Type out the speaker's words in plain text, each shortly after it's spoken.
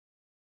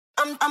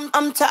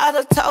I'm tired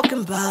of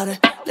talking about it.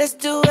 Let's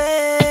do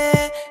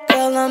it.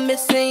 Girl, I'm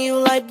missing you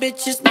like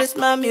bitches miss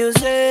my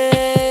music.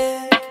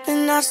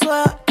 And I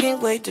swear I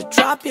can't wait to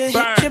drop you.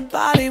 Hit your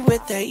body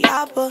with that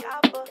yapper.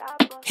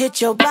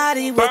 Hit your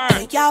body with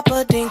that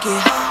yapper, then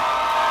get hot.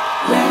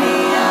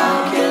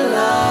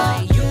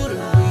 Killa.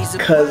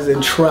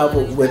 Cousin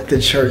traveled with the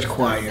church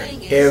choir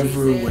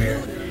everywhere,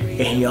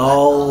 and he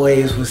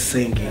always was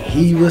singing.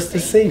 He was the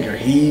singer.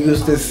 He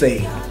used to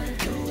sing.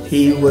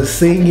 He was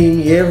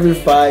singing every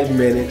 5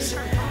 minutes,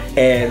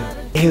 and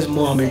his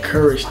mom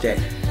encouraged that.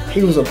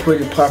 He was a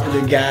pretty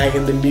popular guy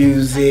in the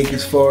music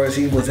as far as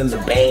he was in the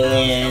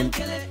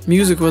band.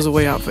 Music was a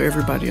way out for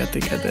everybody, I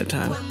think, at that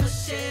time.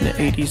 In the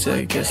 80s,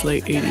 I guess,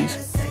 late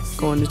 80s,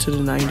 going into the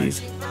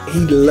 90s. He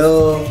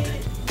loved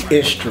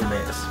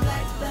instruments,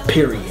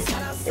 period.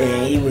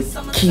 And he was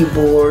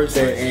keyboards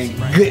and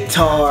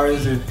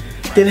guitars, and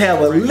didn't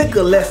have a lick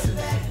of lessons.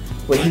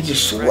 But he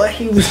just swore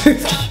he was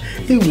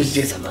he was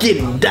just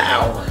getting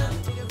down.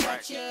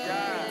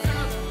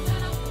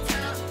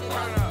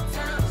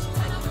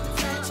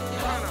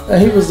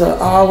 He was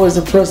always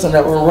a person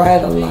that would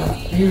write a lot.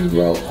 He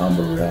wrote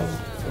unbelievable.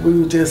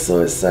 We were just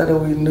so excited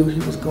we knew he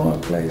was going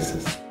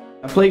places.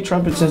 I played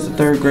trumpet since the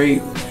 3rd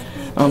grade,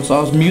 so I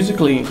was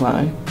musically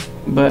inclined.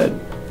 But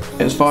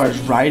as far as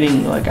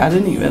writing, like, I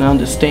didn't even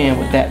understand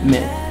what that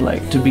meant,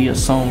 like, to be a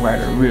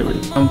songwriter, really.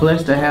 I'm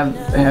blessed to have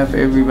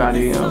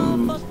everybody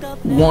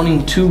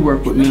wanting to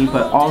work with me,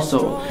 but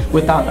also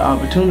without the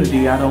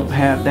opportunity, I don't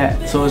have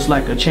that. So it's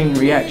like a chain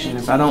reaction.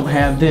 If I don't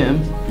have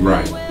them,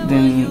 right,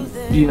 then,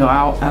 you know,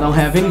 I don't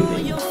have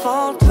anything.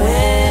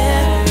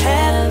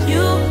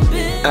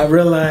 I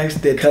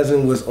realized that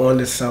Cousin was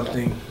onto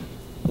something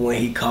when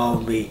he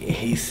called me and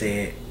he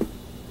said,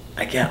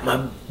 I got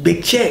my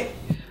big check.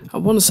 I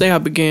want to say I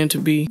began to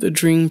be the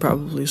dream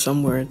probably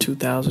somewhere in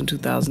 2000,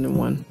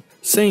 2001.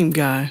 Same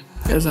guy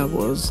as I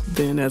was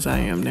then as I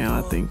am now,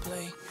 I think.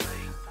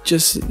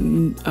 Just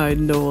I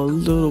know a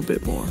little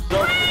bit more.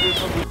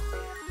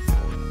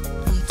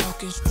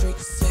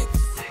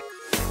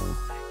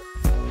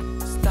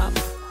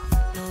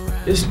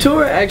 This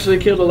tour, actually,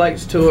 Killa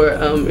Likes tour,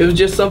 it was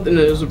just something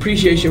that was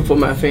appreciation for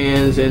my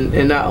fans,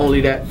 and not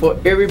only that, for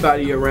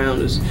everybody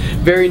around us.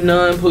 Very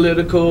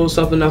non-political,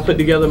 something I put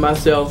together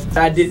myself.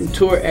 I didn't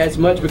tour as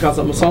much because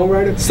I'm a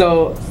songwriter,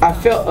 so I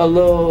felt a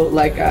little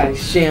like I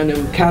shammed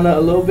him kind of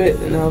a little bit,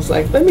 and I was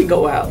like, let me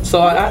go out.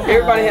 So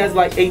everybody has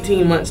like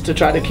 18 months to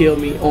try to kill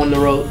me on the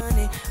road.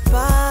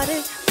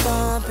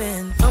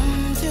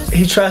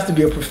 He tries to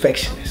be a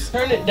perfectionist.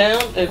 Turn it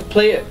down and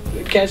play it,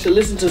 catch it,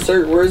 listen to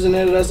certain words in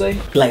there that I say.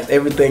 He likes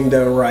everything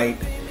done right.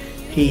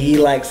 He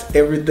likes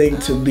everything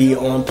to be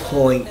on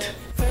point.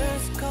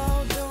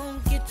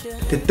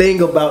 The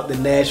thing about the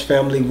Nash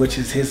family, which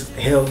is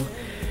him,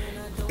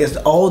 is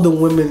all the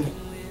women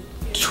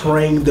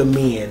train the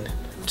men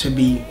to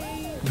be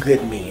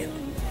good men.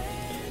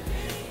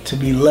 To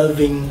be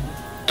loving,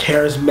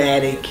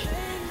 charismatic,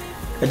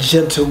 a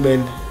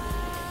gentleman.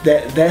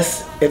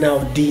 That's in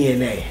our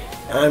DNA.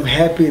 I'm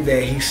happy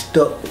that he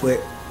stuck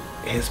with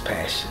his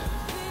passion.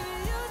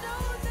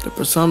 The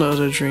persona of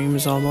the dream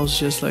is almost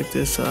just like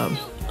this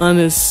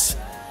honest,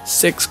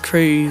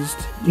 sex-crazed,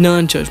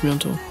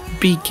 non-judgmental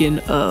beacon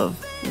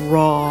of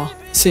raw,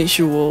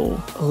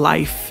 sensual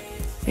life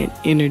and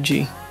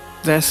energy.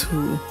 That's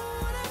who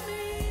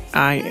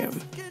I am.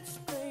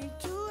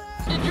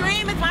 The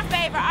Dream is my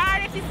favorite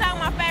artist. He sang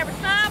my favorite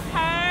song,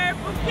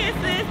 Purple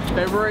Kisses.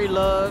 February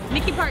Love.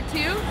 Nikki Part 2.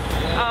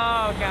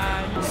 Oh,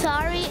 God.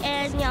 Sorry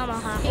and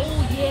Yamaha.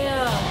 Oh,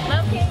 yeah.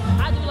 Love King.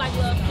 I do like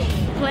Love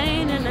King.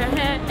 Playing in her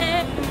head.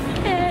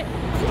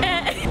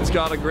 He's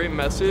got a great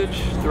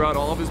message throughout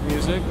all of his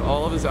music,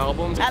 all of his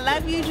albums. I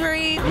love you,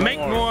 Dream. Make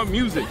more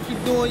music.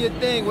 Keep doing your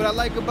thing. What I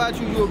like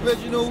about you, you're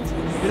original. You know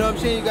what I'm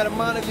saying? You got a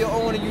mind of your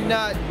own and you're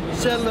not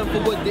settling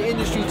for what the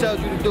industry tells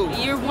you to do.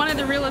 You're one of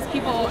the realest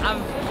people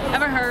I've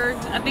ever heard.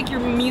 I think your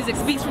music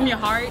speaks from your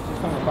heart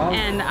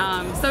and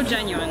so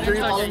genuine. So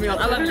genuine.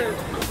 I love you.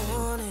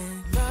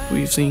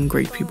 We've seen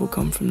great people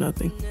come from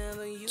nothing.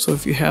 So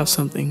if you have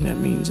something, that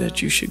means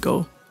that you should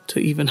go to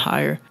even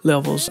higher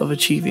levels of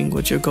achieving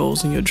what your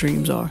goals and your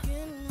dreams are.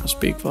 I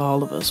speak for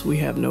all of us. We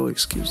have no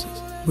excuses.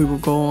 We will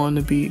go on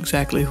to be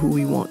exactly who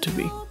we want to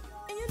be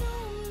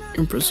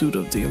in pursuit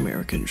of the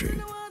American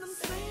dream.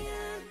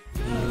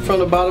 From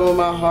the bottom of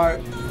my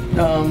heart,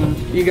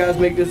 you guys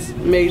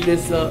made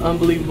this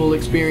unbelievable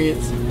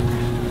experience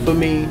for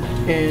me,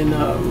 and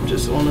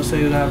just want to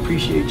say that I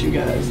appreciate you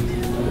guys.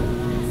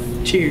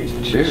 Cheers.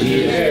 Cheers.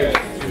 Cheers.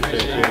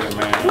 Cheers,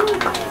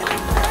 man.